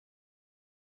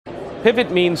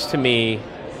Pivot means to me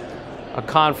a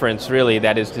conference really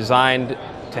that is designed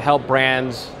to help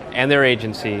brands and their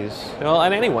agencies, well,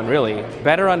 and anyone really,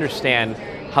 better understand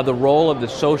how the role of the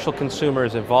social consumer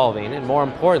is evolving, and more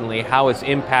importantly, how it's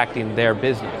impacting their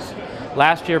business.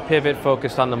 Last year, Pivot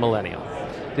focused on the millennial.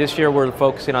 This year, we're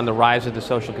focusing on the rise of the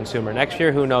social consumer. Next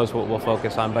year, who knows what we'll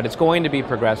focus on, but it's going to be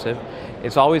progressive.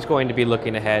 It's always going to be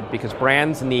looking ahead because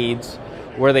brands' needs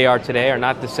where they are today are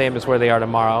not the same as where they are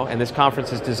tomorrow, and this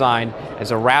conference is designed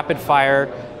as a rapid-fire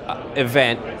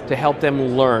event to help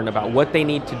them learn about what they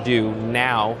need to do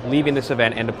now, leaving this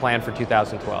event, and to plan for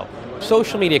 2012.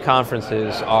 Social media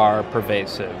conferences are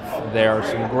pervasive. There are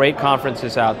some great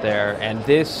conferences out there, and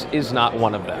this is not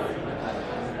one of them.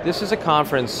 This is a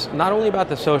conference not only about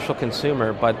the social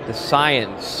consumer, but the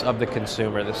science of the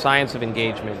consumer, the science of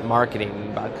engagement,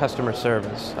 marketing, about customer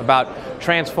service, about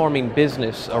transforming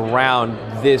business around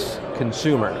this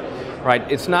consumer, right?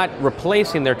 It's not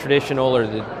replacing their traditional or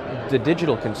the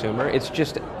digital consumer, it's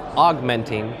just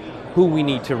augmenting who we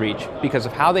need to reach because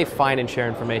of how they find and share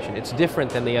information. It's different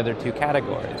than the other two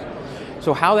categories.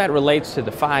 So how that relates to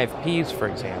the 5 Ps, for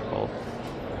example,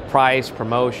 price,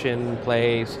 promotion,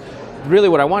 place, really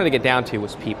what I wanted to get down to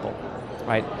was people,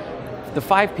 right? The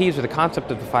 5 Ps, or the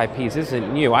concept of the 5 Ps,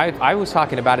 isn't new. I was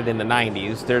talking about it in the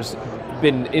 90s. There's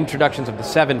been introductions of the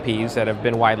 7 Ps that have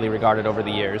been widely regarded over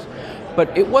the years.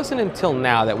 But it wasn't until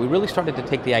now that we really started to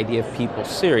take the idea of people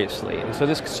seriously. And so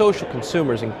this social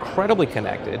consumer is incredibly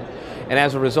connected, and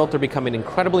as a result they're becoming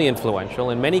incredibly influential,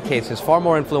 in many cases far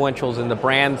more influential than the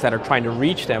brands that are trying to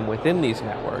reach them within these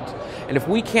networks. And if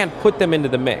we can't put them into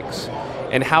the mix,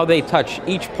 and how they touch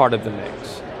each part of the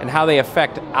mix, and how they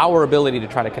affect our ability to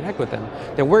try to connect with them,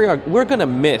 then we're going to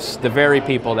miss the very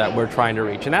people that we're trying to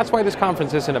reach. And that's why this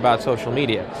conference isn't about social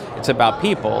media. It's about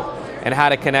people and how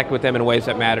to connect with them in ways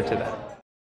that matter to them.